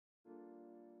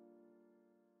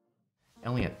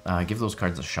Elliot, give those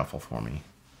cards a shuffle for me.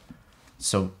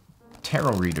 So,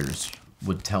 tarot readers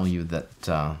would tell you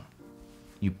that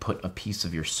you put a piece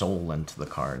of your soul into the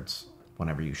cards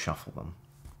whenever you shuffle them.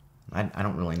 I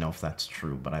don't really know if that's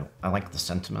true, but I like the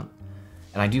sentiment.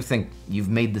 And I do think you've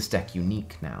made this deck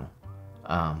unique now,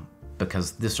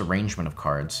 because this arrangement of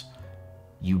cards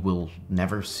you will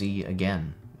never see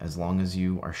again as long as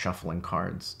you are shuffling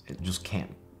cards. It just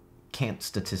can't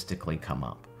statistically come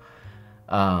up.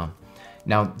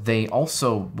 Now, they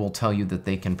also will tell you that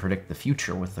they can predict the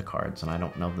future with the cards, and I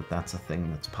don't know that that's a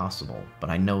thing that's possible, but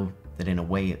I know that in a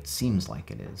way it seems like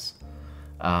it is.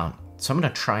 So I'm going to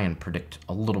try and predict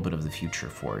a little bit of the future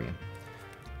for you.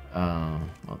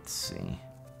 Let's see.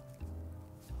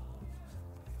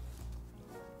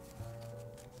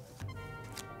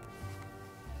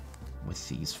 With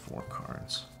these 4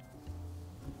 cards.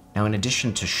 Now, in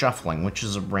addition to shuffling, which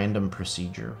is a random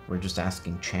procedure, we're just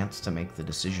asking chance to make the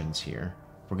decisions here.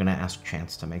 We're going to ask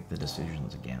chance to make the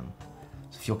decisions again.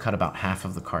 So if you'll cut about half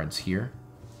of the cards here,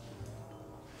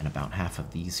 and about half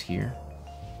of these here,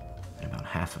 and about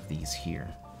half of these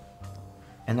here.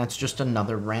 And that's just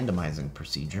another randomizing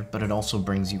procedure, but it also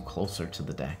brings you closer to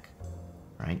the deck,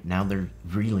 right? Now they're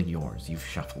really yours. You've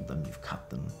shuffled them, you've cut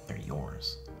them, they're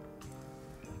yours.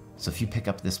 So if you pick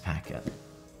up this packet,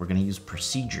 we're going to use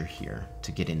procedure here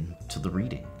to get into the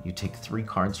reading. You take 3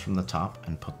 cards from the top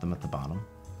and put them at the bottom,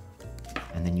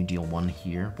 and then you deal 1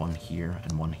 here, 1 here,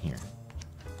 and 1 here.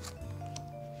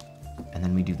 And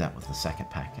then we do that with the second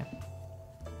packet.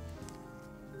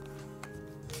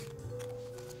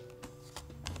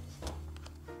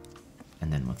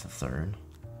 And then with the third.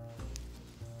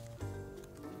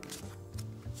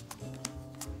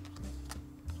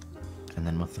 And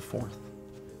then with the fourth.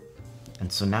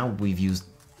 And so now we've used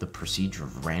the procedure of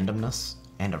randomness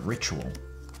and a ritual,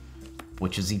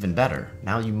 which is even better.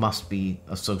 Now you must be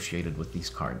associated with these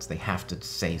cards. They have to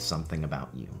say something about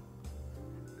you.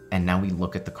 And now we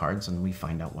look at the cards and we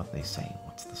find out what they say.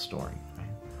 What's the story, right?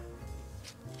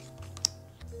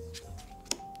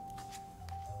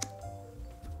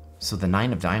 So the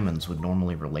 9 of diamonds would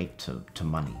normally relate to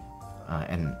money.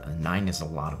 And a 9 is a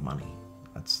lot of money.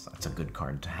 That's a good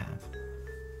card to have.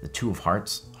 The 2 of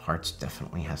hearts, hearts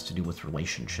definitely has to do with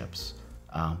relationships,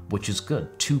 which is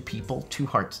good. 2 people, 2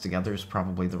 hearts together is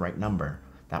probably the right number.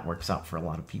 That works out for a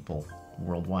lot of people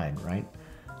worldwide, right?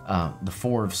 The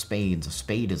 4 of spades, a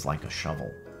spade is like a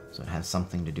shovel, so it has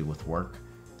something to do with work.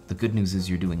 The good news is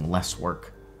you're doing less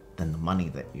work than the money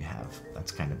that you have.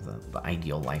 That's kind of the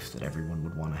ideal life that everyone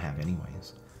would want to have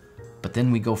anyways. But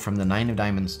then we go from the 9 of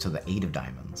diamonds to the 8 of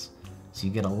diamonds. So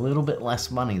you get a little bit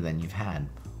less money than you've had,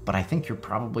 but I think you're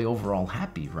probably overall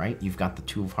happy, right? You've got the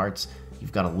 2 of hearts,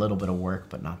 you've got a little bit of work,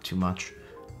 but not too much.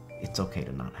 It's okay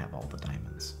to not have all the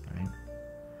diamonds, right?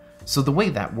 So the way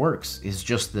that works is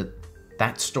just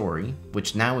that story,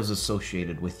 which now is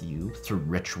associated with you through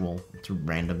ritual, through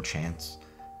random chance,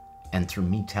 and through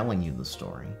me telling you the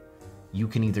story, you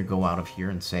can either go out of here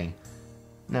and say,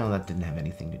 no, that didn't have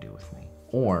anything to do with me.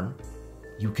 Or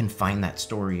you can find that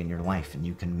story in your life and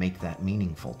you can make that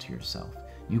meaningful to yourself.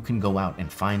 You can go out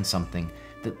and find something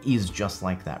that is just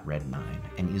like that red 9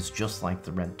 and is just like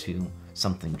the red 2,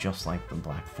 something just like the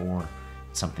black 4,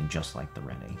 something just like the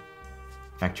red 8. In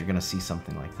fact, you're going to see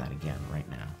something like that again right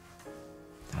now.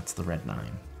 That's the red 9,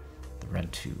 the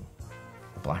red 2,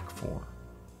 the black 4,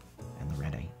 and the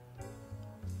red 8.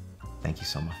 Thank you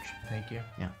so much. Thank you.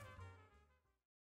 Yeah.